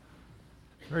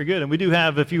Very good. And we do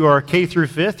have, if you are K through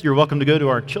 5th, you're welcome to go to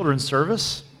our children's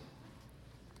service.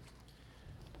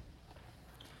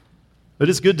 But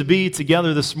it's good to be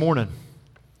together this morning.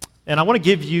 And I want to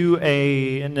give you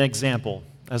an example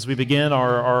as we begin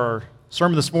our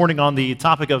sermon this morning on the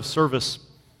topic of service.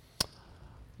 I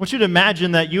want you to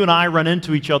imagine that you and I run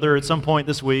into each other at some point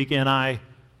this week, and I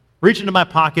reach into my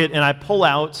pocket and I pull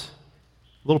out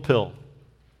a little pill.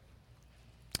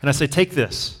 And I say, take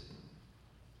this.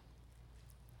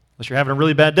 Unless you're having a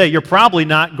really bad day, you're probably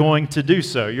not going to do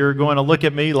so. You're going to look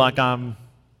at me like I'm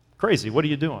crazy. What are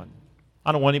you doing?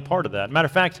 I don't want any part of that. Matter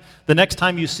of fact, the next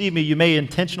time you see me, you may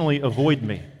intentionally avoid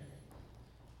me.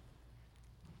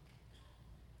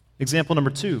 Example number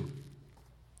 2.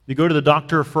 You go to the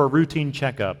doctor for a routine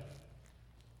checkup.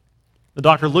 The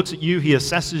doctor looks at you, he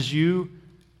assesses you,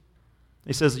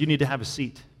 he says, you need to have a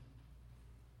seat.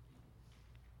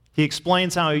 He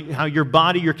explains how your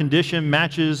body, your condition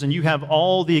matches, and you have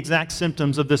all the exact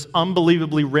symptoms of this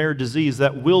unbelievably rare disease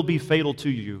that will be fatal to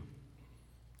you.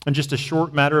 In just a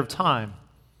short matter of time,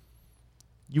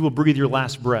 you will breathe your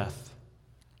last breath,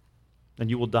 and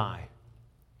you will die.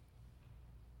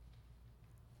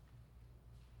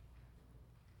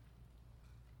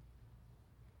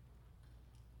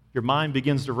 Your mind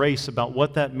begins to race about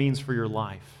what that means for your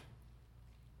life,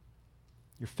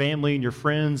 your family and your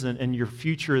friends, and your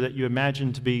future that you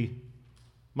imagine to be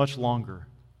much longer.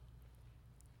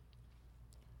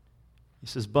 He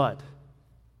says, but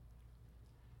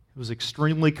it was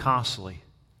extremely costly.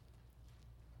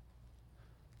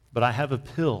 But I have a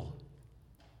pill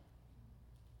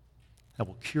that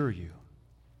will cure you.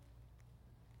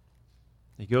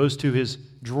 He goes to his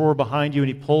drawer behind you and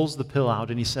he pulls the pill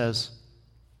out and he says,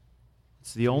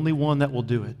 it's the only one that will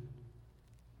do it.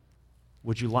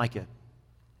 Would you like it?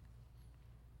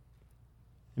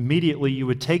 Immediately, you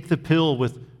would take the pill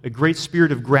with a great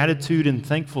spirit of gratitude and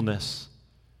thankfulness.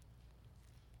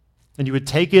 And you would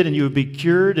take it and you would be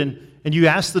cured. And you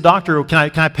ask the doctor, can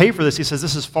I pay for this? He says,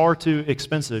 this is far too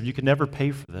expensive. You can never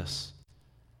pay for this.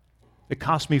 It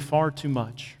cost me far too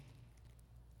much.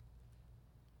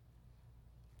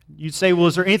 You'd say, well,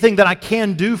 is there anything that I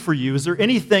can do for you? Is there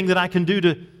anything that I can do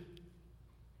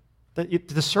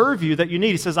to serve you that you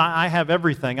need? He says, I have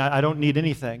everything. I don't need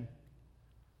anything.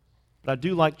 But I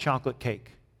do like chocolate cake.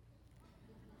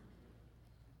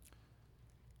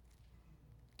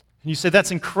 And you say,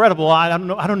 that's incredible. I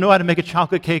don't know how to make a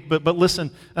chocolate cake, but listen,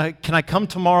 can I come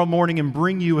tomorrow morning and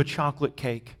bring you a chocolate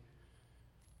cake?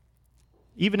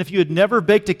 Even if you had never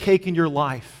baked a cake in your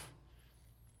life,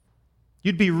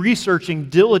 you'd be researching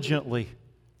diligently.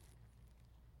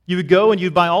 You would go and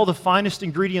you'd buy all the finest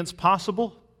ingredients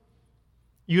possible.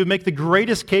 You would make the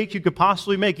greatest cake you could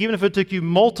possibly make, even if it took you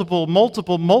multiple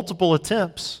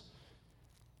attempts.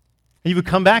 And you would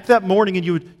come back that morning and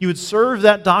you would serve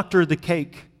that doctor the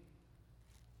cake.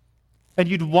 And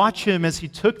you'd watch him as he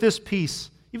took this piece,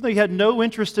 even though he had no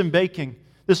interest in baking,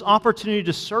 this opportunity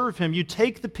to serve him. You'd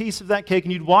take the piece of that cake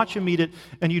and you'd watch him eat it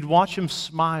and you'd watch him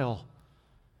smile.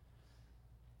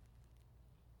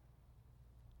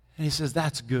 And he says,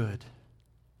 that's good.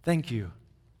 Thank you.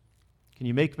 Can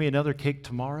you make me another cake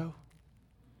tomorrow?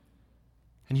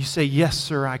 And you say, yes,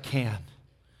 sir, I can.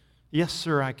 Yes,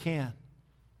 sir, I can.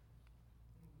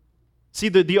 See,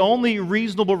 the only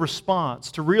reasonable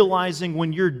response to realizing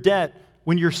when your debt,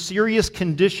 when your serious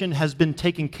condition has been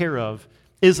taken care of,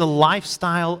 is a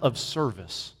lifestyle of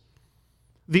service.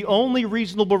 The only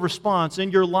reasonable response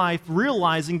in your life,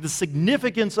 realizing the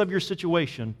significance of your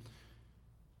situation,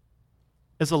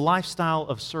 is a lifestyle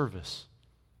of service.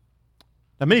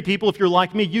 Now, many people, if you're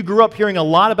like me, you grew up hearing a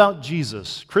lot about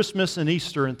Jesus, Christmas and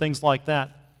Easter and things like that.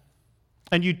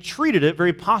 And you treated it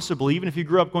very possibly, even if you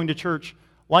grew up going to church,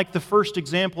 like the first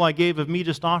example I gave of me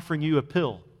just offering you a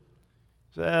pill.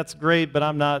 So that's great, but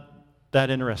I'm not that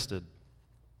interested.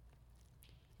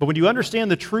 But when you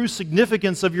understand the true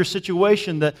significance of your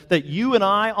situation, that you and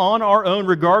I, on our own,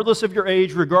 regardless of your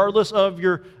age, regardless of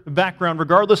your background,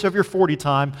 regardless of your 40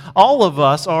 time, all of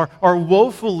us are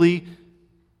woefully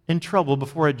in trouble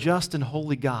before a just and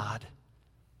holy God.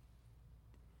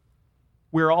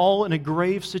 We're all in a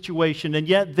grave situation, and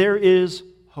yet there is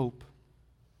hope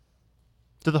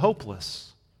to the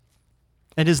hopeless.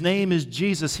 And his name is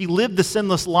Jesus. He lived the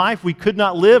sinless life we could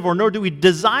not live, or nor do we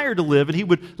desire to live, and he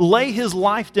would lay his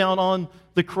life down on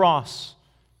the cross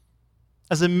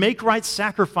as a make-right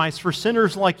sacrifice for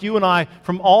sinners like you and I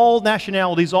from all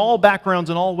nationalities, all backgrounds,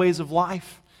 and all ways of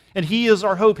life. And he is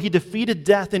our hope. He defeated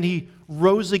death, and he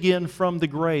rose again from the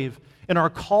grave. And our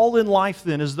call in life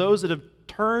then is those that have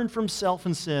turned from self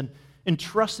and sin and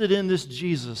trusted in this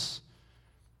Jesus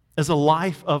as a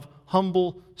life of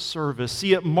humble service.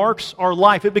 See, it marks our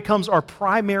life. It becomes our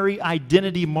primary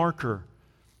identity marker.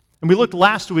 And we looked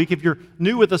last week, if you're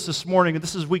new with us this morning,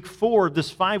 this is week 4 of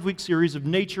this 5-week series of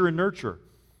Nature and Nurture,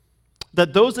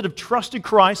 that those that have trusted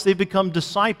Christ, they've become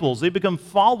disciples. They've become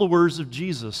followers of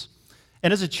Jesus.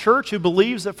 And as a church who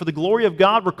believes that for the glory of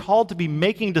God, we're called to be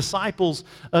making disciples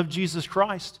of Jesus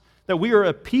Christ, that we are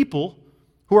a people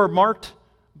who are marked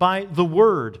by the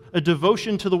Word, a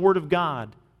devotion to the Word of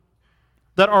God,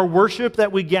 that our worship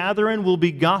that we gather in will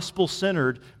be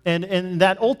gospel-centered, and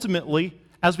that ultimately,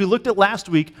 as we looked at last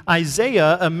week,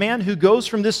 Isaiah, a man who goes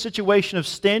from this situation of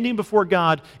standing before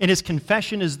God, and his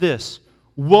confession is this: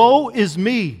 "Woe is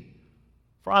me,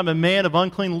 for I'm a man of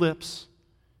unclean lips."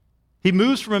 He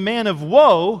moves from a man of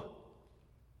woe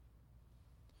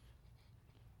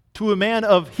to a man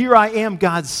of, "Here I am,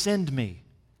 God, send me."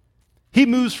 He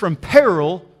moves from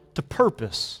peril to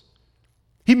purpose.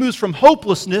 He moves from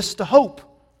hopelessness to hope.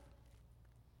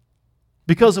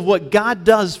 Because of what God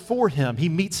does for him, he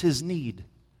meets his need.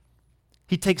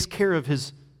 He takes care of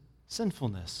his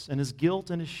sinfulness and his guilt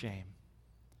and his shame.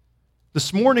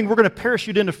 This morning, we're going to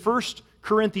parachute into 1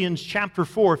 Corinthians chapter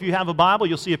 4. If you have a Bible,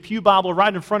 you'll see a pew Bible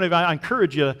right in front of you. I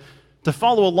encourage you to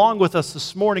follow along with us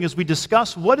this morning as we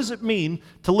discuss what does it mean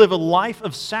to live a life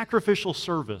of sacrificial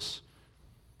service.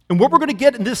 And what we're going to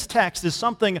get in this text is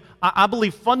something I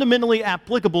believe fundamentally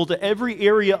applicable to every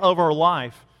area of our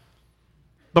life,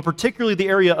 but particularly the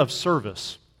area of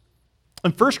service.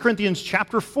 In 1 Corinthians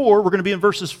chapter 4, we're going to be in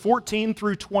verses 14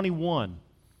 through 21.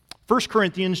 1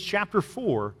 Corinthians chapter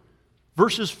 4,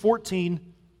 verses 14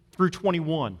 through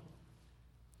 21.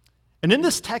 And in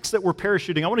this text that we're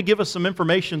parachuting, I want to give us some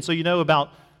information so you know about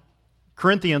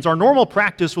Corinthians. Our normal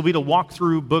practice will be to walk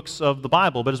through books of the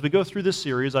Bible, but as we go through this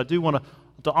series, I do want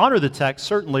to honor the text,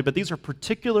 certainly, but these are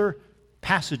particular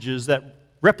passages that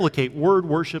replicate word,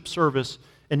 worship, service,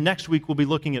 and next week we'll be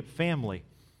looking at family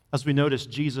as we notice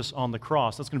Jesus on the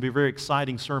cross. That's going to be a very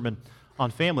exciting sermon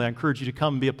on family. I encourage you to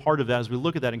come and be a part of that as we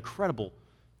look at that incredible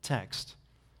text.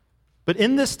 But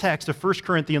in this text of 1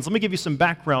 Corinthians, let me give you some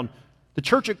background. The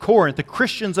church at Corinth, the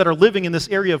Christians that are living in this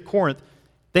area of Corinth,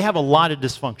 they have a lot of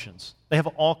dysfunctions. They have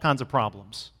all kinds of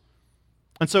problems.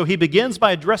 And so he begins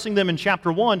by addressing them in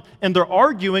chapter 1, and they're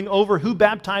arguing over who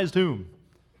baptized whom.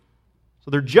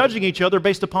 So they're judging each other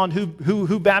based upon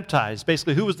who baptized,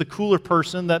 basically who was the cooler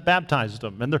person that baptized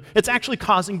them. And it's actually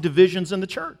causing divisions in the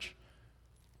church.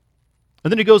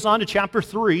 And then he goes on to chapter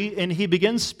 3, and he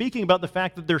begins speaking about the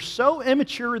fact that they're so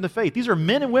immature in the faith. These are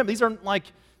men and women. These aren't like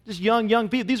just young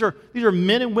people. These are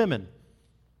men and women.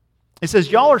 He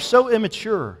says, y'all are so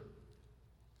immature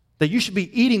that you should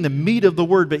be eating the meat of the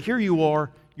word, but here you are,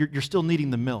 you're still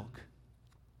needing the milk.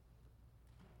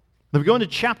 Then we go into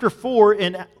chapter 4,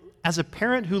 and as a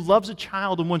parent who loves a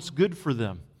child and wants good for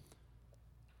them,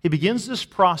 he begins this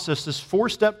process, this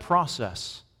 4-step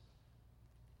process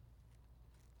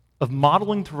of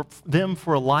modeling them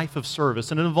for a life of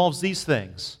service. And it involves these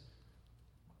things: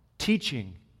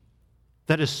 teaching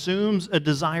that assumes a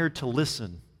desire to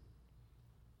listen.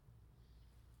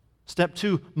 Step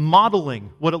 2,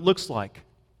 modeling what it looks like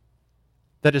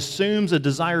that assumes a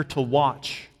desire to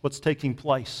watch what's taking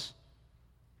place.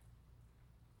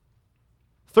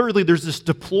 Thirdly, there's this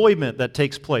deployment that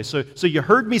takes place. So you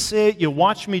heard me say it, you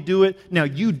watched me do it, now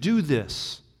you do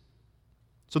this.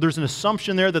 So there's an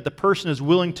assumption there that the person is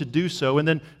willing to do so. And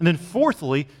then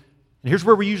fourthly, and here's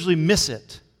where we usually miss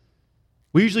it.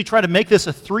 We usually try to make this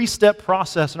a 3-step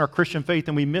process in our Christian faith,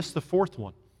 and we miss the fourth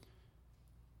one.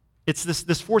 It's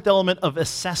this fourth element of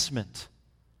assessment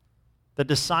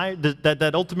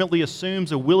that ultimately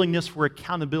assumes a willingness for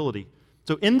accountability.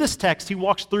 So in this text, he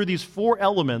walks through these 4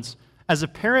 elements. As a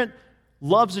parent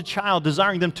loves a child,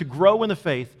 desiring them to grow in the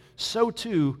faith, so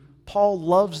too Paul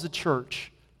loves the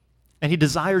church, and he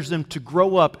desires them to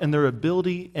grow up in their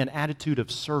ability and attitude of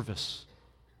service.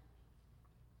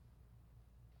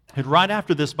 And right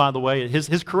after this, by the way,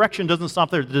 his correction doesn't stop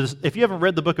there. If you haven't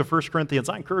read the book of 1 Corinthians,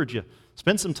 I encourage you,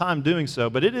 spend some time doing so.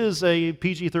 But it is a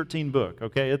PG-13 book,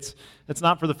 okay? It's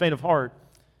not for the faint of heart.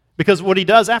 Because what he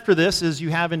does after this is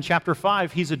you have in chapter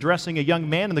 5, he's addressing a young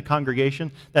man in the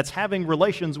congregation that's having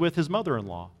relations with his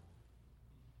mother-in-law.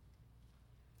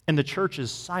 And the church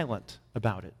is silent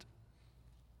about it.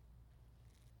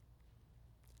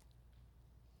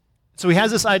 So he has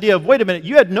this idea of, wait a minute,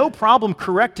 you had no problem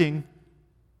correcting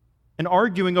and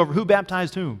arguing over who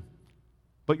baptized whom,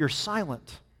 but you're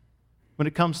silent when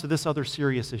it comes to this other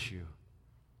serious issue.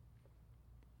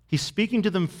 He's speaking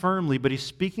to them firmly, but he's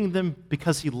speaking to them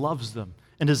because he loves them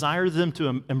and desires them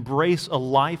to embrace a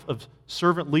life of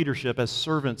servant leadership as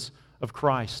servants of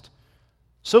Christ.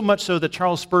 So much so that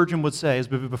Charles Spurgeon would say,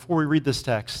 before we read this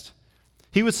text,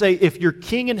 He would say, if your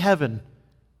King in heaven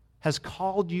has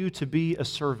called you to be a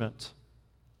servant,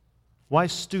 why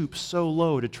stoop so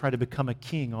low to try to become a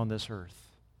king on this earth?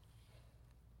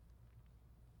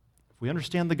 If we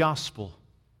understand the gospel,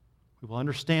 we will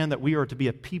understand that we are to be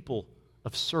a people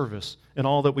of service in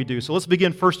all that we do. So let's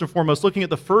begin first and foremost looking at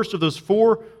the first of those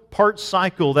four-part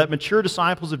cycle that mature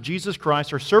disciples of Jesus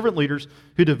Christ are servant leaders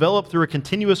who develop through a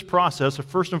continuous process of,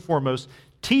 first and foremost,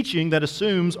 teaching that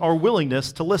assumes our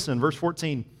willingness to listen. Verse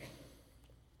 14.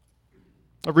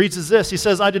 It reads as this. He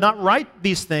says, I did not write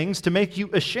these things to make you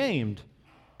ashamed,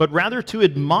 but rather to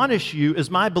admonish you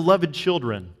as my beloved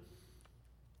children.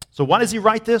 So why does he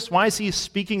write this? Why is he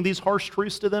speaking these harsh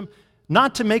truths to them?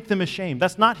 Not to make them ashamed.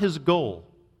 That's not his goal.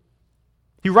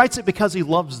 He writes it because he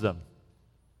loves them.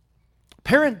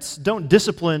 Parents don't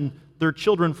discipline their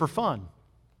children for fun,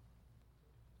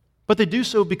 but they do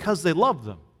so because they love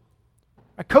them.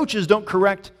 Coaches don't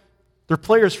correct their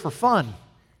players for fun.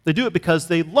 They do it because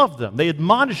they love them. They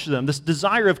admonish them, this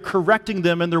desire of correcting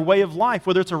them in their way of life,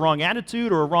 whether it's a wrong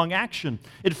attitude or a wrong action.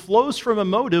 It flows from a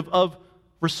motive of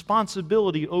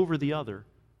responsibility over the other.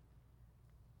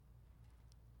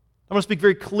 I want to speak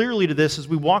very clearly to this as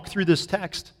we walk through this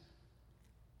text.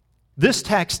 This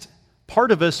text,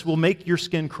 part of us will make your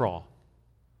skin crawl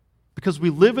because we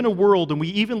live in a world, and we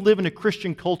even live in a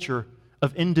Christian culture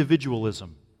of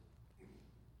individualism,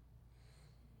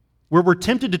 where we're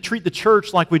tempted to treat the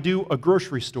church like we do a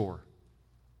grocery store.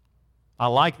 I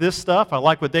like this stuff. I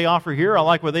like what they offer here. I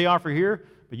like what they offer here.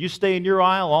 But you stay in your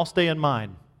aisle, I'll stay in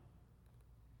mine.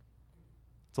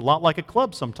 It's a lot like a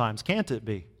club sometimes, can't it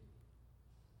be?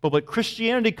 But what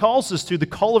Christianity calls us to, the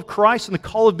call of Christ and the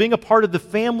call of being a part of the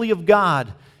family of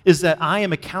God, is that I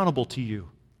am accountable to you,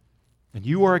 and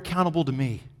you are accountable to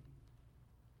me.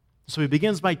 So he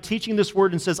begins by teaching this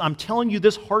word and says, I'm telling you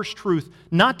this harsh truth,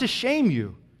 not to shame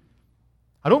you.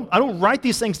 I don't write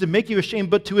these things to make you ashamed,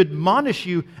 but to admonish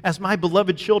you as my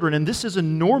beloved children. And this is a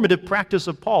normative practice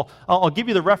of Paul. I'll give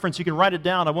you the reference. You can write it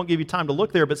down. I won't give you time to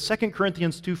look there, but 2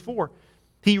 Corinthians 2:4.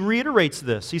 He reiterates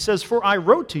this. He says, for I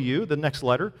wrote to you, the next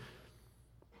letter,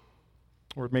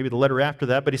 or maybe the letter after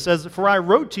that, but he says, for I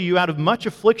wrote to you out of much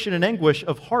affliction and anguish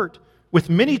of heart, with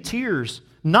many tears,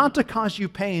 not to cause you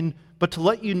pain, but to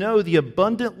let you know the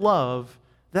abundant love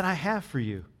that I have for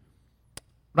you.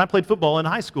 When I played football in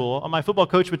high school, my football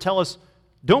coach would tell us,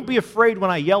 don't be afraid when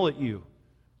I yell at you.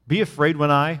 Be afraid when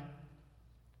I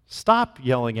stop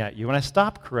yelling at you, when I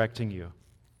stop correcting you.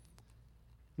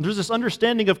 There's this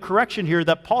understanding of correction here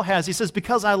that Paul has. He says,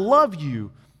 because I love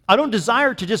you, I don't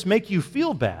desire to just make you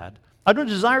feel bad. I don't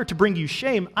desire to bring you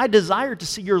shame. I desire to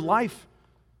see your life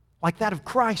like that of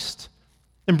Christ,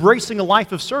 embracing a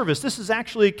life of service. This is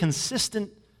actually a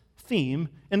consistent theme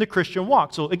in the Christian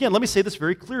walk. So again, let me say this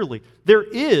very clearly. There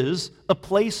is a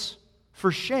place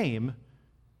for shame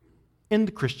in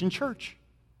the Christian church.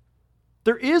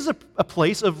 There is a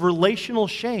place of relational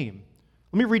shame.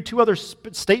 Let me read two other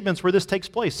statements where this takes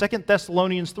place. 2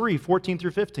 Thessalonians 3:14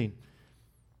 through 15.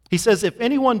 He says, if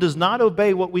anyone does not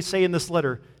obey what we say in this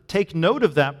letter, take note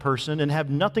of that person and have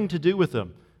nothing to do with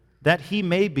him, that he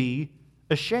may be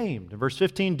ashamed. In verse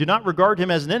 15, do not regard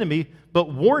him as an enemy,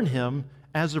 but warn him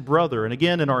as a brother. And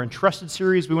again, in our Entrusted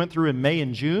series we went through in May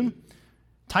and June,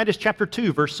 Titus chapter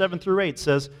 2, verse 7 through 8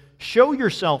 says, show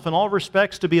yourself in all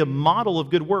respects to be a model of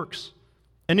good works,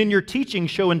 and in your teaching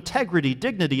show integrity,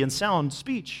 dignity, and sound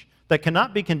speech that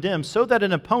cannot be condemned, so that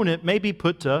an opponent may be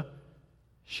put to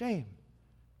shame.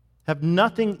 Have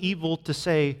nothing evil to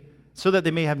say, so that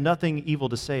they may have nothing evil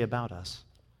to say about us.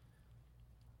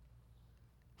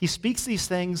 He speaks these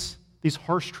things, these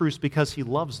harsh truths, because he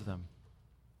loves them.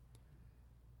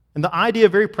 And the idea,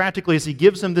 very practically, as he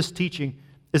gives them this teaching,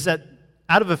 is that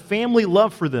out of a family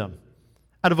love for them,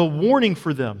 out of a warning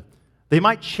for them, they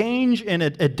might change and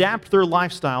adapt their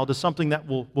lifestyle to something that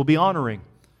will be honoring.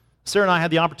 Sarah and I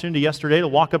had the opportunity yesterday to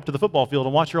walk up to the football field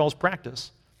and watch your all's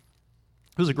practice.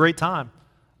 It was a great time.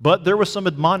 But there was some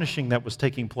admonishing that was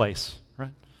taking place,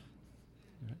 right?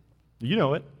 You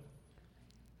know it.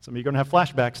 Some of you are going to have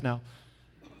flashbacks now.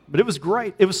 But it was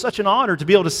great. It was such an honor to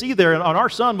be able to see there. And our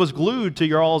son was glued to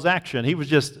your all's action. He was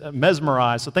just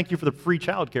mesmerized. So thank you for the free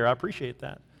childcare. I appreciate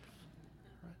that.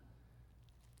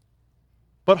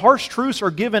 But harsh truths are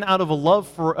given out of a love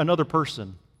for another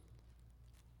person.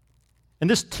 And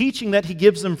this teaching that he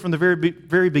gives them from the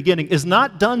very beginning is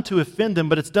not done to offend them,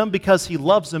 but it's done because he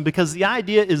loves them, because the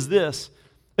idea is this: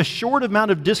 a short amount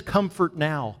of discomfort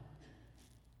now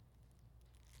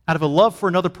out of a love for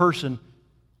another person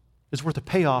is worth a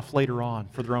payoff later on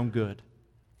for their own good.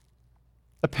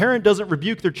 A parent doesn't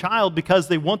rebuke their child because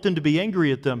they want them to be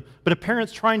angry at them, but a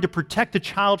parent's trying to protect a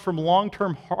child from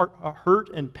long-term hurt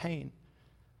and pain.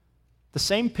 The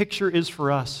same picture is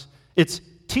for us. It's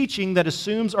teaching that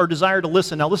assumes our desire to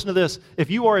listen. Now listen to this. If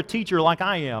you are a teacher like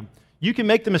I am, you can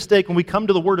make the mistake when we come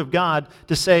to the Word of God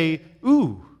to say,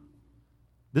 ooh,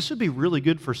 this would be really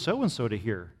good for so-and-so to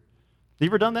hear. Have you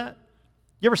ever done that?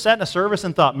 You ever sat in a service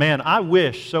and thought, man, I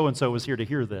wish so-and-so was here to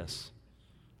hear this?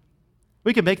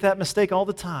 We can make that mistake all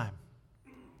the time.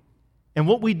 And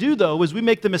what we do, though, is we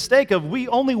make the mistake of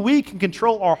only we can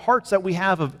control our hearts that we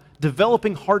have of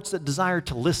developing hearts that desire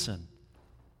to listen.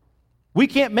 We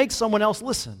can't make someone else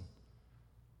listen,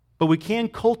 but we can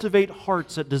cultivate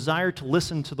hearts that desire to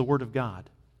listen to the Word of God.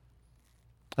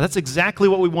 And that's exactly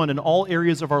what we want in all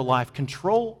areas of our life.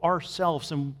 Control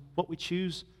ourselves and what we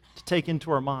choose to take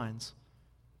into our minds.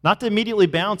 Not to immediately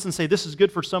bounce and say, this is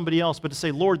good for somebody else, but to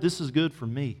say, Lord, this is good for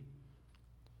me.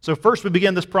 So first we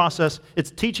begin this process. It's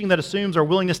teaching that assumes our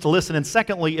willingness to listen. And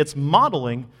secondly, it's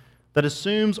modeling that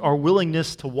assumes our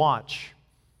willingness to watch.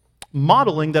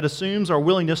 Modeling that assumes our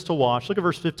willingness to watch. Look at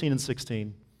verse 15 and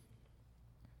 16.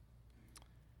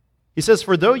 He says,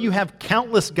 for though you have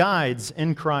countless guides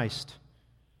in Christ,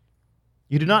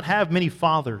 you do not have many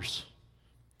fathers.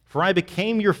 For I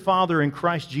became your father in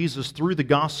Christ Jesus through the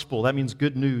gospel. That means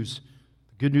good news.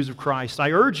 The good news of Christ.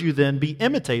 I urge you then, be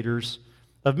imitators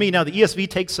of me. Now, the ESV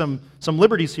takes some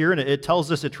liberties here, and it tells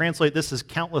us to translate this as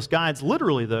countless guides.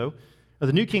 Literally, though,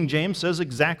 the New King James says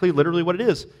exactly literally what it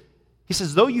is. He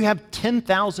says, though you have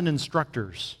 10,000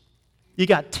 instructors, you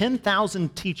got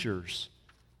 10,000 teachers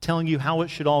telling you how it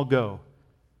should all go.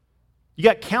 You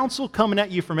got counsel coming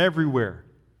at you from everywhere.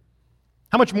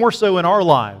 How much more so in our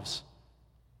lives?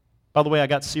 By the way, I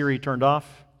got Siri turned off.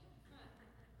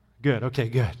 Good, okay,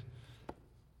 good.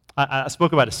 I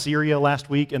spoke about Assyria last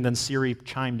week, and then Siri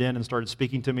chimed in and started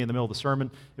speaking to me in the middle of the sermon.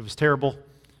 It was terrible.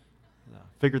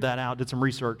 Figured that out, did some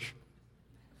research.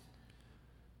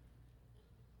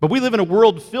 But we live in a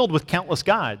world filled with countless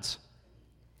guides.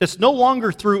 It's no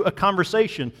longer through a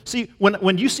conversation. See,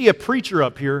 when you see a preacher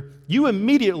up here, you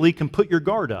immediately can put your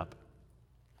guard up.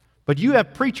 But you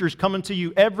have preachers coming to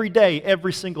you every day,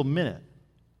 every single minute.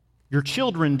 Your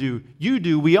children do, you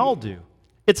do, we all do.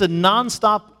 It's a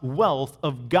nonstop wealth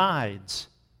of guides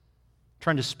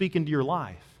trying to speak into your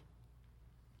life.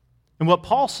 And what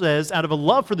Paul says, out of a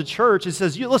love for the church, he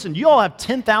says, listen, you all have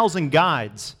 10,000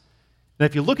 guides. And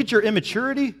if you look at your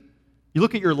immaturity, you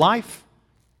look at your life,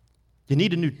 you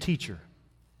need a new teacher.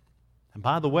 And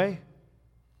by the way,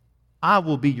 I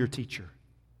will be your teacher.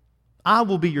 I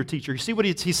will be your teacher. You see what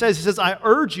he says? He says, I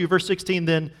urge you, verse 16,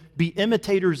 then, be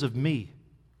imitators of me.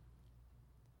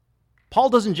 Paul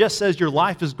doesn't just say your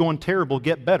life is going terrible,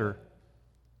 get better.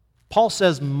 Paul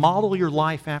says, model your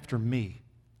life after me.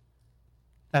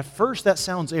 At first, that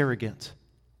sounds arrogant,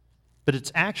 but it's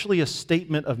actually a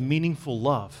statement of meaningful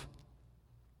love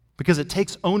because it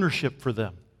takes ownership for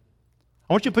them.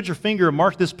 I want you to put your finger and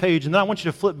mark this page, and then I want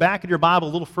you to flip back in your Bible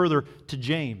a little further to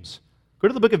James. Go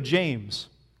to the book of James.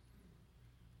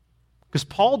 Because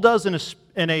Paul does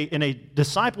in a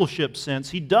discipleship sense,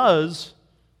 he does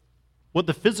what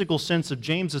the physical sense of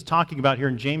James is talking about here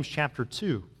in James chapter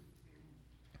 2.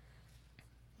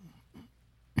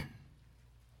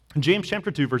 In James chapter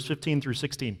 2, verse 15 through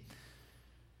 16.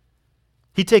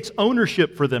 He takes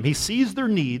ownership for them. He sees their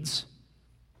needs.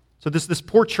 So this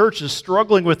poor church is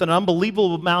struggling with an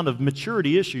unbelievable amount of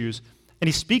maturity issues. And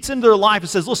he speaks into their life and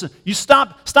says, listen, you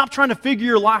stop trying to figure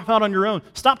your life out on your own.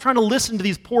 Stop trying to listen to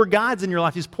these poor guides in your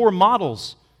life, these poor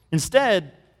models.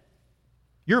 Instead,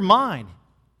 you're mine.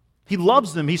 He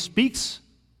loves them. He speaks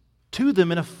to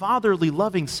them in a fatherly,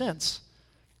 loving sense.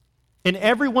 In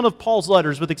every one of Paul's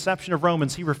letters, with the exception of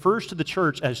Romans, he refers to the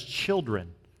church as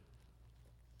children,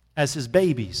 as his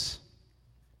babies.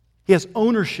 He has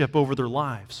ownership over their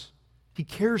lives. He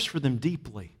cares for them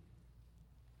deeply.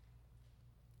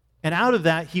 And out of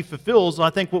that, he fulfills, I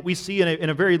think, what we see in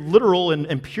a very literal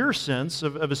and pure sense,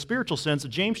 of a spiritual sense,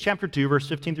 of James chapter 2, verse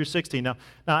 15 through 16. Now,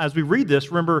 as we read this,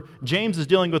 remember, James is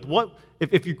dealing with what,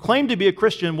 if you claim to be a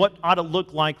Christian, what ought it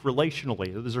look like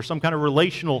relationally? Is there some kind of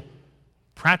relational,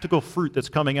 practical fruit that's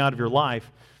coming out of your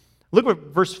life? Look what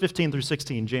verse 15 through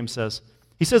 16, James says.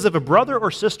 He says, if a brother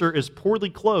or sister is poorly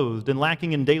clothed and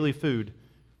lacking in daily food,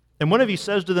 and one of you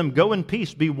says to them, go in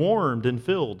peace, be warmed and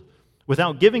filled,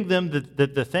 without giving them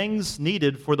the things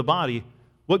needed for the body,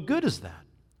 what good is that?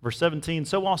 Verse 17,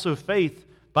 so also faith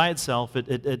by itself,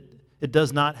 it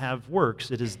does not have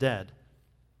works, it is dead.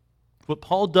 What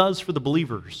Paul does for the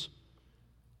believers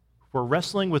who are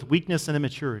wrestling with weakness and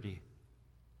immaturity,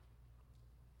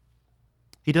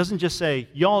 he doesn't just say,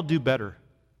 y'all do better.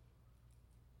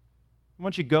 I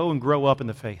want you to go and grow up in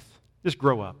the faith. Just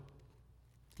grow up.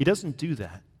 He doesn't do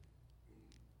that.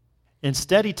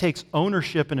 Instead, he takes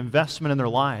ownership and investment in their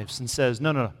lives and says,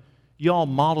 no, you all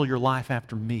model your life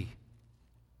after me.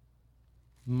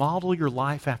 Model your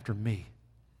life after me.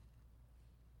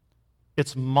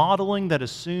 It's modeling that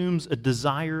assumes a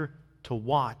desire to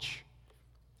watch.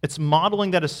 It's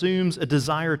modeling that assumes a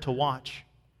desire to watch.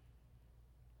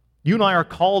 You and I are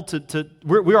called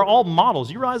we are all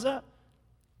models. You realize that?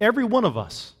 Every one of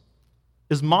us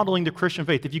is modeling the Christian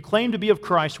faith. If you claim to be of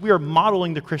Christ, we are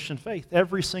modeling the Christian faith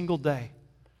every single day.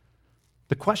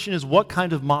 The question is, what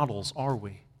kind of models are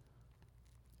we?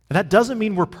 And that doesn't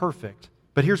mean we're perfect,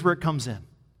 but here's where it comes in.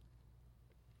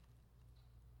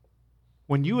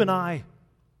 When you and I,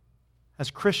 as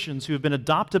Christians who have been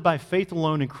adopted by faith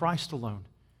alone in Christ alone,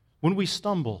 when we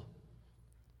stumble,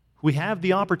 we have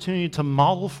the opportunity to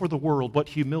model for the world what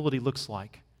humility looks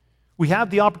like. We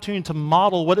have the opportunity to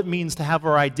model what it means to have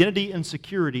our identity and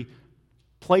security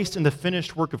placed in the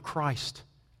finished work of Christ.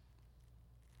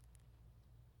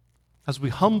 As we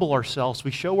humble ourselves,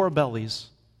 we show our bellies,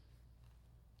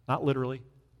 not literally,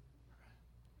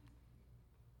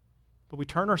 but we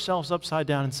turn ourselves upside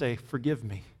down and say, forgive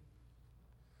me.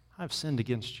 I've sinned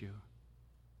against you,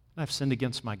 and I've sinned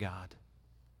against my God.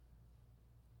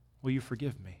 Will you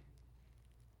forgive me?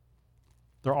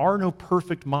 There are no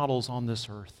perfect models on this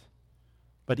earth.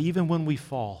 But even when we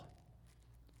fall,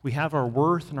 we have our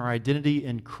worth and our identity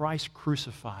in Christ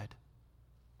crucified,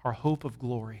 our hope of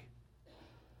glory.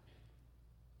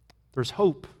 There's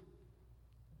hope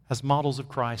as models of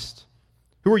Christ.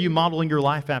 Who are you modeling your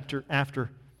life after?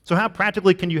 So how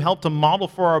practically can you help to model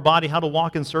for our body how to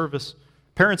walk in service?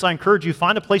 Parents, I encourage you,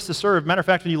 find a place to serve. Matter of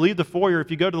fact, when you leave the foyer, if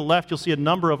you go to the left, you'll see a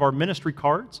number of our ministry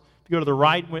cards. If you go to the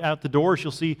right, out the doors,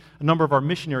 you'll see a number of our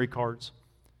missionary cards.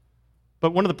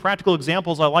 But one of the practical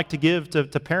examples I like to give to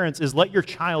parents is let your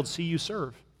child see you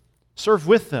serve. Serve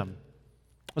with them.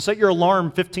 Set your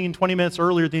alarm 15, 20 minutes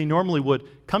earlier than you normally would.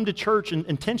 Come to church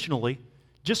intentionally,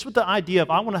 just with the idea of,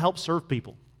 I want to help serve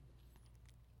people.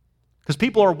 Because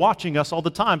people are watching us all the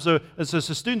time. So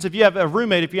students, if you have a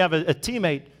roommate, if you have a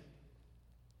teammate,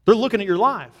 they're looking at your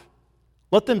life.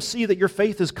 Let them see that your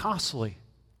faith is costly.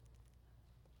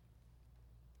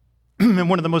 And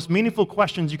one of the most meaningful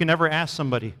questions you can ever ask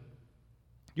somebody,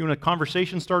 you want a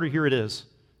conversation starter? Here it is.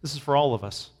 This is for all of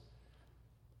us.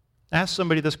 Ask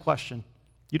somebody this question.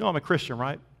 You know I'm a Christian,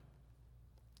 right?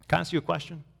 Can I ask you a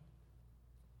question?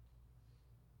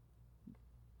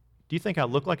 Do you think I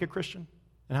look like a Christian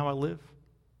in how I live?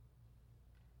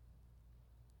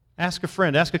 Ask a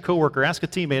friend, ask a coworker, ask a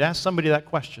teammate, ask somebody that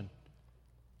question.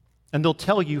 And they'll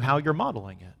tell you how you're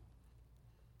modeling it.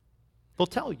 They'll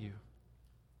tell you.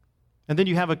 And then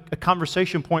you have a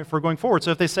conversation point for going forward.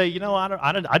 So if they say,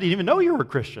 I didn't even know you were a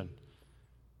Christian,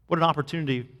 what an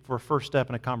opportunity for a first step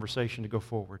in a conversation to go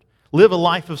forward. Live a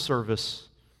life of service.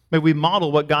 May we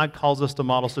model what God calls us to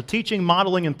model. So teaching,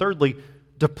 modeling, and thirdly,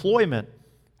 deployment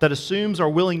that assumes our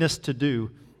willingness to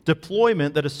do.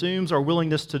 Deployment that assumes our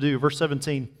willingness to do. Verse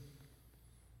 17.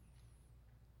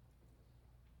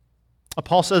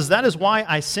 Paul says, that is why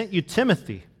I sent you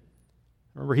Timothy.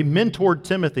 Remember, he mentored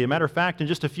Timothy. As a matter of fact, in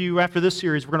just a few after this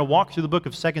series, we're going to walk through the book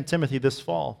of 2 Timothy this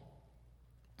fall.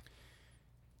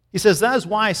 He says, that is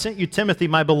why I sent you Timothy,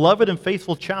 my beloved and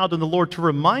faithful child in the Lord, to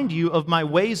remind you of my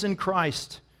ways in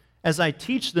Christ as I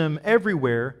teach them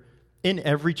everywhere in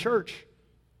every church.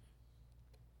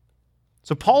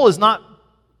 So Paul is not,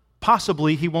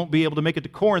 possibly he won't be able to make it to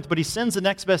Corinth, but he sends the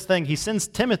next best thing. He sends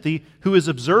Timothy, who has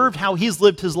observed how he's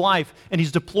lived his life, and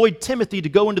he's deployed Timothy to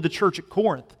go into the church at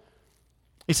Corinth.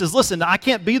 He says, listen, I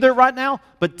can't be there right now,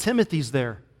 but Timothy's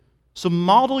there. So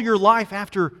model your life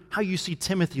after how you see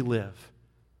Timothy live.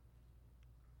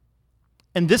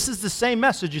 And this is the same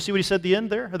message. You see what he said at the end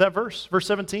there of that verse, verse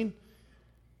 17?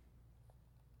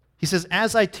 He says,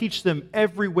 as I teach them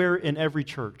everywhere in every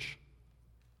church.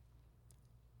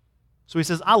 So he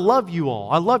says, I love you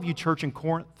all. I love you, church in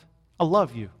Corinth. I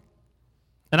love you.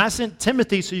 And I sent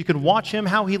Timothy so you can watch him,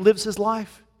 how he lives his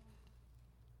life.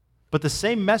 But the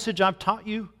same message I've taught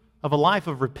you of a life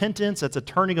of repentance, that's a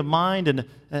turning of mind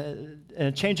and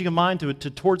a changing of mind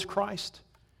towards Christ.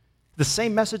 The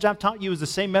same message I've taught you is the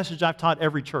same message I've taught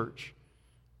every church.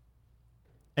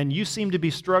 And you seem to be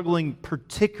struggling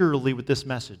particularly with this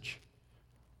message.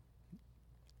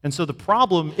 And so the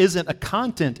problem isn't a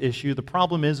content issue, the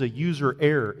problem is a user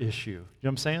error issue. You know what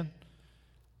I'm saying?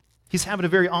 He's having a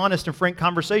very honest and frank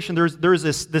conversation. There's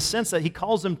this sense that he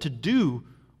calls them to do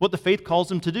what the faith calls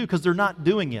them to do because they're not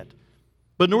doing it.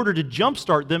 But in order to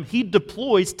jumpstart them, he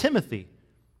deploys Timothy.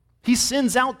 He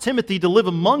sends out Timothy to live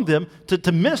among them,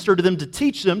 to minister to them, to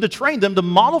teach them, to train them, to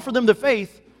model for them the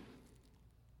faith.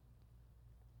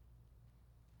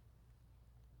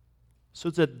 so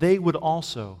that they would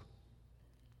also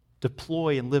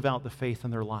deploy and live out the faith in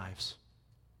their lives.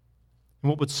 And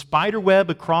what would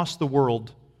spiderweb across the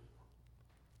world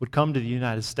would come to the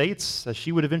United States, as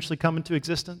she would eventually come into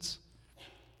existence,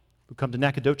 would come to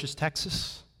Nacogdoches,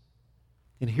 Texas.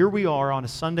 And here we are on a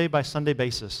Sunday-by-Sunday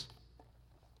basis,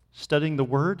 studying the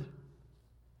Word,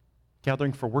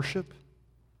 gathering for worship,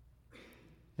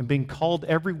 and being called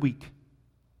every week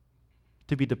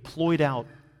to be deployed out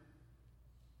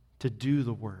to do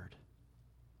the Word.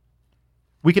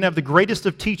 We can have the greatest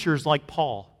of teachers like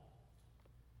Paul.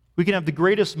 We can have the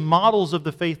greatest models of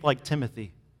the faith like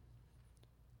Timothy.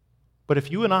 But if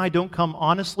you and I don't come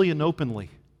honestly and openly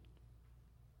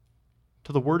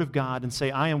to the Word of God and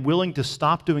say, I am willing to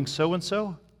stop doing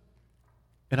so-and-so,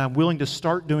 and I'm willing to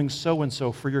start doing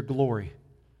so-and-so for your glory,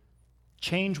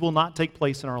 change will not take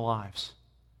place in our lives.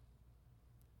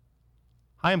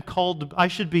 I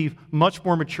should be much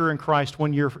more mature in Christ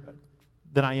 1 year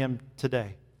than I am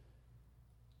today.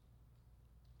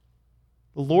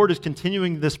 The Lord is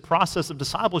continuing this process of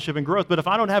discipleship and growth, but if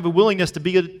I don't have a willingness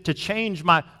to change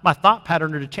my thought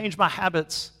pattern or to change my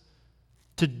habits,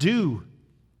 to do,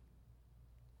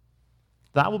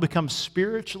 that will become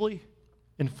spiritually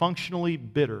and functionally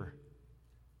bitter.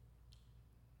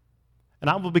 And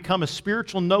I will become a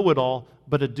spiritual know-it-all,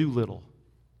 but a do-little.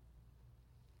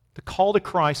 The call to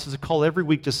Christ is a call every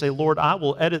week to say, Lord, I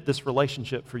will edit this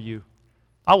relationship for you.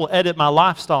 I will edit my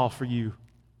lifestyle for you.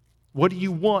 What do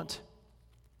you want?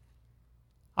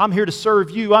 I'm here to serve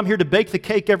you. I'm here to bake the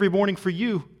cake every morning for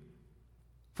you,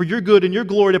 for your good and your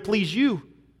glory, to please you.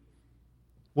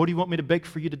 What do you want me to bake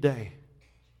for you today?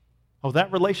 Oh,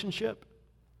 that relationship?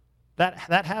 That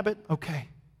habit? Okay.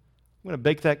 I'm going to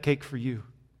bake that cake for you.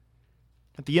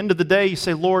 At the end of the day, you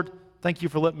say, Lord, thank you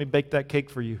for letting me bake that cake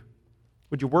for you.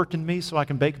 Would you work in me so I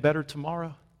can bake better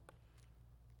tomorrow?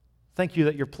 Thank you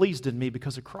that you're pleased in me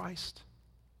because of Christ,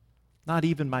 not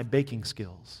even my baking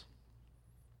skills.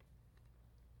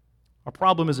 Our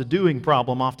problem is a doing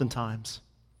problem oftentimes,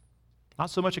 not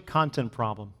so much a content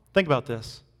problem. Think about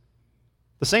this.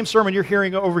 The same sermon you're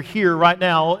hearing over here right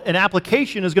now, an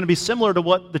application is going to be similar to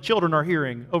what the children are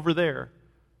hearing over there.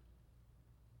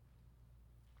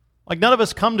 Like none of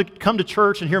us come to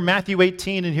church and hear Matthew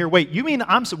 18 and hear, wait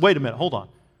a minute, hold on.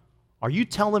 Are you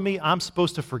telling me I'm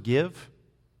supposed to forgive?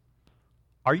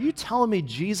 Are you telling me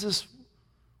Jesus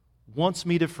wants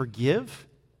me to forgive?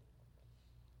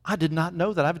 I did not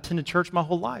know that. I've attended church my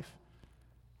whole life.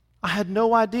 I had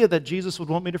no idea that Jesus would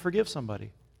want me to forgive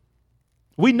somebody.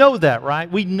 We know that, right?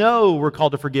 We know we're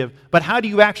called to forgive. But how do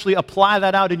you actually apply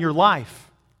that out in your life?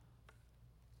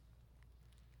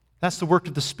 That's the work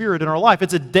of the Spirit in our life.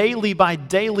 It's a daily by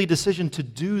daily decision to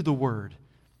do the Word.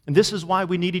 And this is why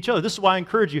we need each other. This is why I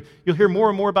encourage you. You'll hear more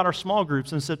and more about our small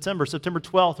groups in September. September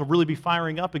 12th will really be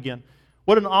firing up again.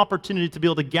 What an opportunity to be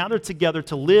able to gather together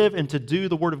to live and to do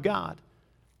the Word of God.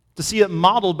 To see it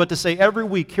modeled, but to say every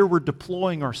week, here we're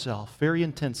deploying ourselves very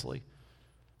intensely.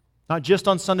 Not just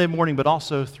on Sunday morning, but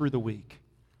also through the week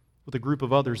with a group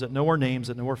of others that know our names,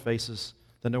 that know our faces,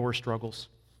 that know our struggles.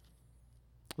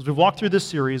 As we've walked through this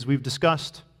series, we've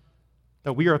discussed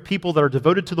that we are a people that are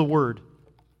devoted to the Word,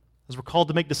 as we're called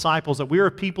to make disciples, that we are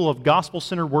a people of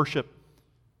gospel-centered worship.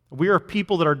 We are a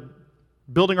people that are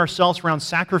building ourselves around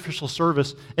sacrificial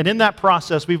service. And in that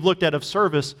process, we've looked at of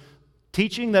service,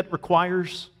 teaching that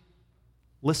requires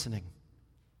listening,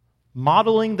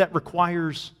 modeling that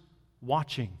requires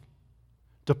watching,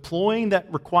 deploying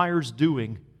that requires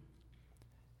doing.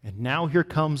 And now here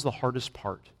comes the hardest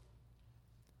part.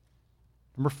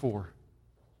 Number 4,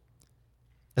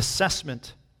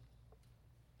 assessment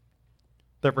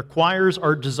that requires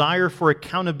our desire for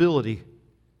accountability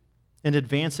in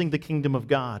advancing the kingdom of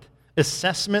God.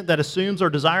 Assessment that assumes our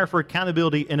desire for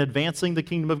accountability in advancing the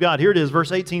kingdom of God. Here it is,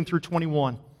 verse 18 through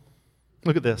 21.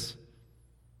 Look at this.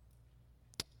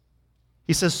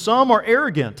 He says, some are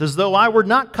arrogant, as though I were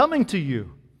not coming to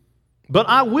you. But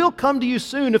I will come to you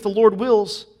soon if the Lord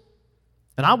wills.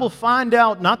 And I will find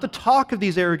out not the talk of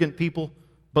these arrogant people,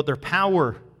 but their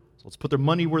power. So let's put their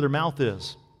money where their mouth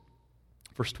is.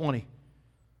 Verse 20.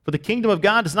 For the kingdom of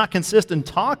God does not consist in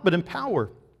talk, but in power.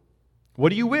 What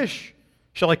do you wish?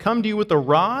 Shall I come to you with a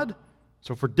rod?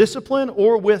 So for discipline,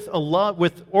 or with love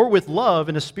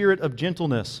and a spirit of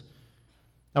gentleness.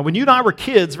 Now, when you and I were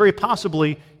kids, very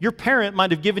possibly, your parent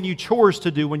might have given you chores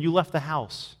to do when you left the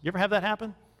house. You ever have that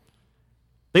happen?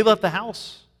 They left the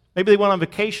house. Maybe they went on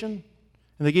vacation,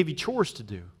 and they gave you chores to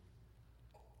do.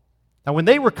 Now, when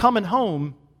they were coming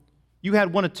home, you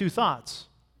had one of two thoughts.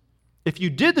 If you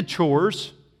did the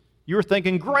chores, you were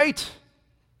thinking, great,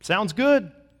 sounds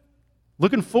good,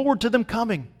 looking forward to them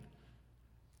coming.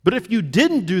 But if you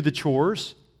didn't do the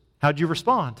chores, how'd you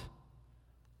respond?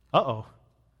 Uh-oh.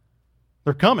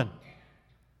 They're coming.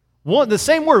 The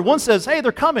same word. One says, hey,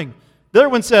 they're coming. The other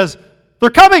one says, they're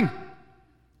coming.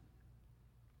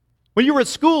 When you were at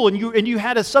school and you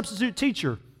had a substitute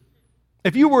teacher,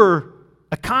 if you were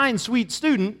a kind, sweet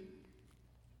student,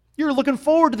 you were looking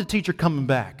forward to the teacher coming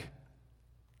back.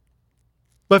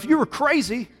 But if you were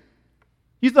crazy,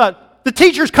 you thought, the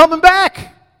teacher's coming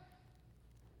back.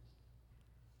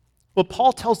 Well,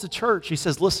 Paul tells the church, he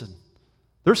says, listen,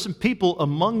 there's some people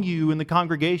among you in the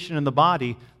congregation and the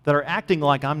body that are acting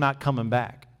like I'm not coming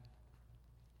back.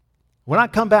 When I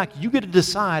come back, you get to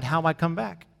decide how I come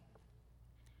back.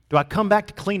 Do I come back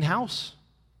to clean house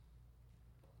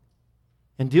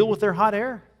and deal with their hot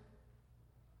air?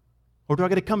 Or do I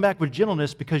get to come back with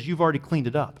gentleness because you've already cleaned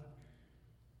it up?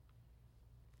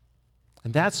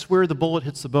 And that's where the bullet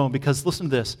hits the bone, because listen to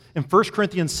this. In 1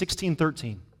 Corinthians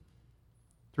 16:13,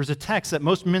 there's a text that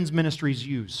most men's ministries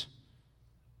use.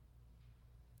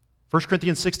 1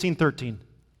 Corinthians 16:13.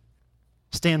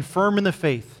 Stand firm in the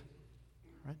faith.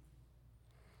 Right?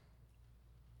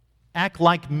 Act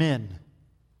like men.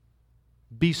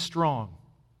 Be strong.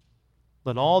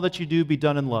 Let all that you do be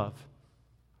done in love.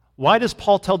 Why does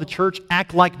Paul tell the church,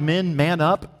 act like men, man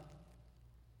up?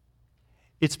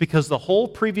 It's because the whole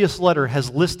previous letter has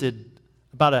listed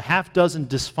about a half dozen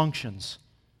dysfunctions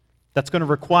that's going to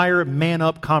require man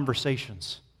up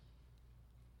conversations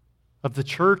of the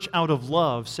church out of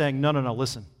love saying, no,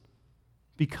 listen.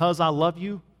 Because I love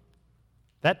you,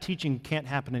 that teaching can't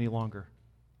happen any longer.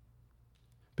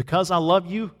 Because I love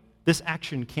you, this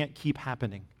action can't keep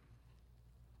happening.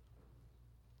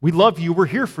 We love you, we're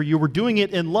here for you, we're doing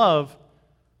it in love,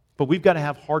 but we've got to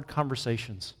have hard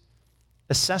conversations.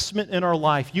 Assessment in our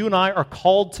life. You and I are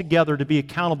called together to be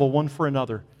accountable one for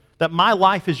another. That my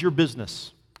life is your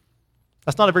business.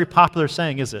 That's not a very popular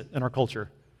saying, is it, in our culture?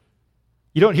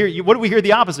 You don't hear, what do we hear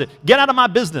the opposite? Get out of my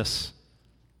business.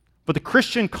 But the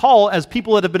Christian call, as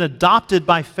people that have been adopted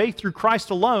by faith through Christ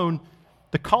alone,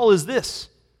 the call is this,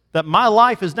 that my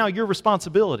life is now your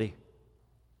responsibility.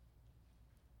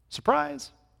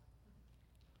 Surprise.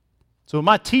 So when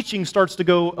my teaching starts to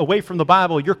go away from the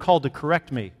Bible, you're called to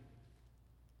correct me.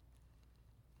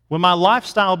 When my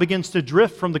lifestyle begins to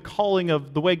drift from the calling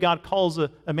of the way God calls a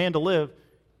man to live,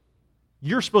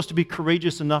 you're supposed to be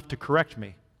courageous enough to correct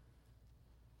me.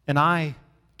 And I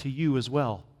to you as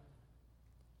well.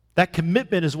 That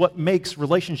commitment is what makes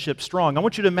relationships strong. I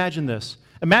want you to imagine this.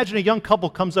 Imagine a young couple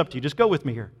comes up to you. Just go with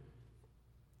me here.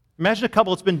 Imagine a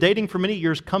couple that's been dating for many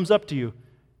years comes up to you.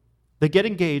 They get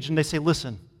engaged and they say,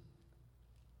 listen,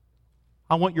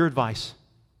 I want your advice.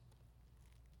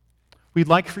 We'd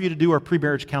like for you to do our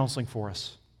pre-marriage counseling for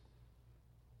us.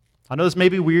 I know this may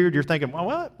be weird. You're thinking,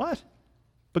 well, what?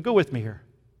 But go with me here.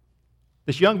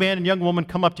 This young man and young woman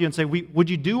come up to you and say, would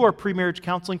you do our pre-marriage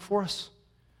counseling for us?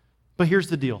 But here's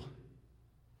the deal.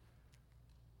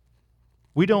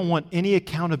 We don't want any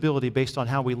accountability based on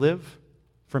how we live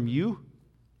from you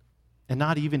and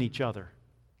not even each other.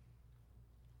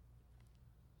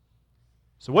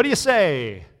 So what do you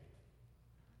say?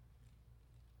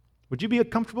 Would you be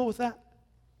comfortable with that?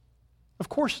 Of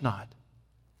course not.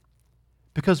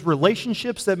 Because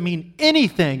relationships that mean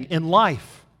anything in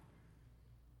life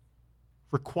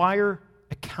require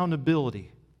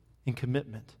accountability and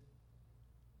commitment.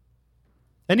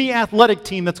 Any athletic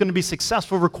team that's going to be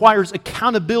successful requires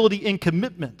accountability and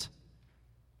commitment.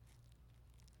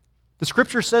 The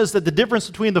scripture says that the difference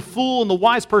between the fool and the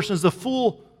wise person is the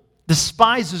fool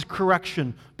despises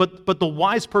correction, but the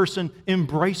wise person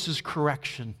embraces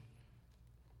correction.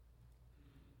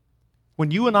 When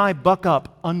you and I buck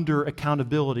up under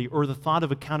accountability or the thought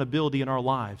of accountability in our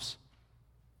lives,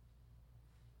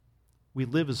 we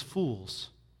live as fools,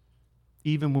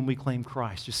 even when we claim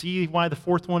Christ. You see why the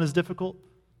fourth one is difficult?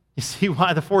 You see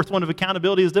why the fourth one of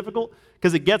accountability is difficult?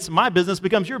 Because it gets my business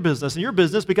becomes your business, and your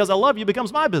business, because I love you,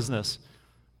 becomes my business.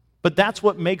 But that's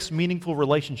what makes meaningful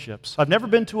relationships. I've never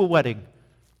been to a wedding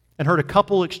and heard a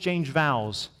couple exchange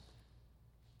vows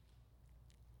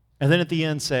and then at the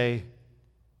end say,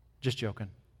 just joking.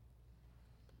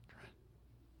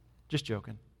 Just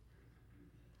joking.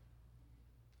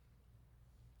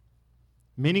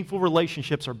 Meaningful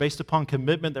relationships are based upon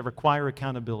commitment that require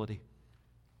accountability.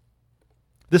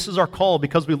 This is our call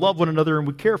because we love one another and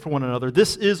we care for one another.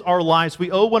 This is our lives. We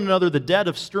owe one another the debt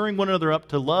of stirring one another up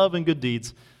to love and good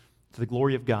deeds to the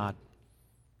glory of God.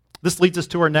 This leads us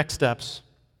to our next steps.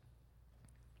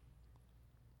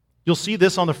 You'll see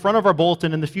this on the front of our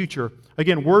bulletin in the future.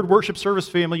 Again, Word Worship Service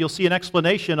Family, you'll see an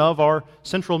explanation of our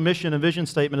central mission and vision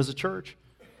statement as a church.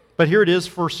 But here it is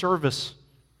for service.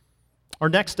 Our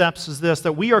next steps is this,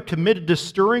 that we are committed to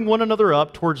stirring one another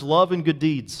up towards love and good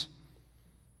deeds.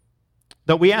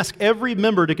 That we ask every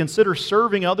member to consider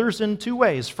serving others in two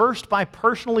ways. First, by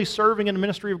personally serving in the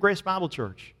ministry of Grace Bible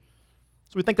Church.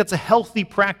 So we think that's a healthy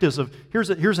practice of here's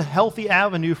a healthy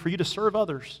avenue for you to serve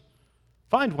others.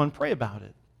 Find one, pray about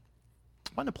it.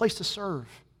 Find a place to serve.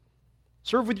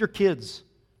 Serve with your kids.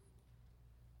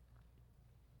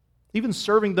 Even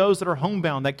serving those that are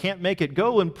homebound, that can't make it,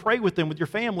 go and pray with them, with your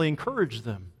family, encourage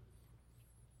them.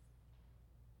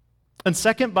 And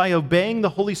second, by obeying the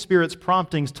Holy Spirit's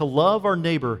promptings to love our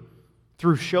neighbor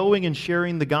through showing and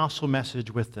sharing the gospel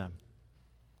message with them.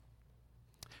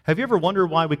 Have you ever wondered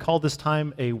why we call this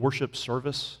time a worship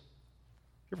service?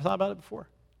 You ever thought about it before?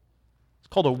 It's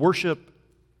called a worship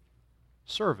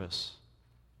service.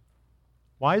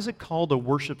 Why is it called a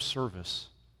worship service?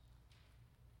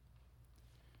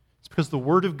 It's because the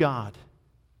Word of God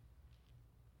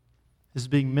is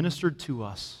being ministered to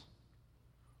us.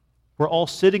 We're all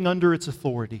sitting under its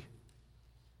authority.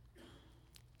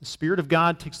 The Spirit of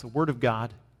God takes the Word of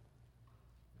God.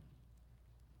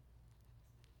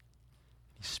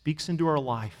 He speaks into our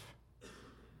life.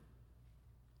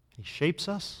 He shapes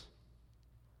us.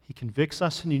 He convicts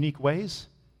us in unique ways.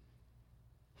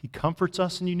 He comforts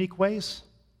us in unique ways.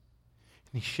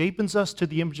 And He shapens us to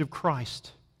the image of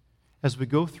Christ as we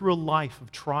go through a life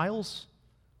of trials,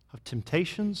 of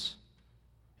temptations,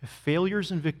 of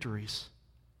failures and victories.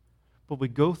 But we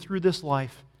go through this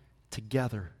life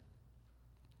together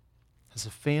as a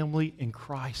family in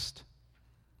Christ.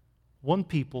 One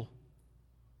people,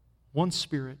 one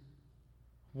Spirit,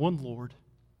 one Lord,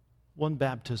 one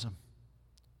baptism,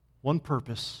 one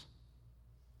purpose,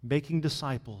 making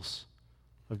disciples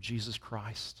of Jesus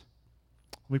Christ.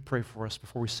 Let me pray for us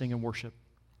before we sing and worship.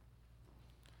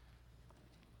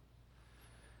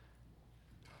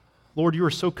 Lord, you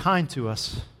are so kind to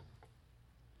us.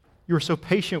 You are so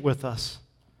patient with us.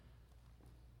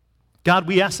 God,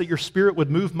 we ask that your Spirit would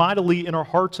move mightily in our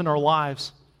hearts and our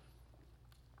lives.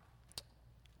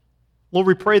 Lord,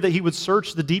 we pray that He would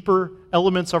search the deeper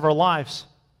elements of our lives,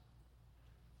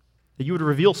 that you would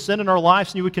reveal sin in our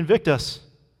lives and you would convict us.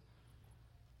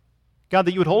 God,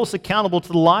 that you would hold us accountable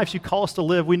to the lives you call us to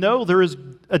live. We know there is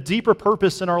a deeper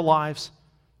purpose in our lives,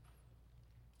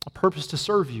 a purpose to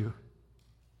serve you.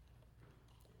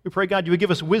 We pray, God, you would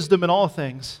give us wisdom in all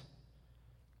things.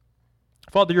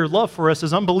 Father, your love for us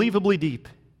is unbelievably deep.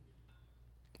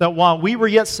 That while we were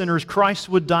yet sinners, Christ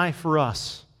would die for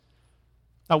us.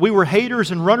 Now, we were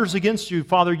haters and runners against you,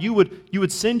 Father. You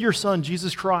would send your Son,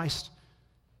 Jesus Christ.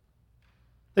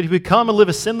 That He would come and live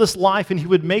a sinless life, and He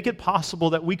would make it possible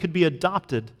that we could be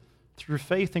adopted through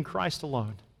faith in Christ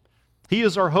alone. He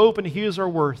is our hope and He is our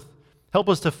worth. Help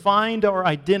us to find our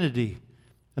identity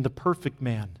in the perfect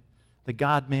man, the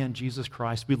God-man, Jesus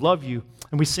Christ. We love you,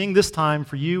 and we sing this time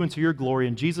for you and to your glory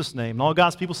in Jesus' name. And all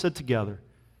God's people said together,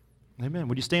 amen.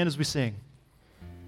 Would you stand as we sing?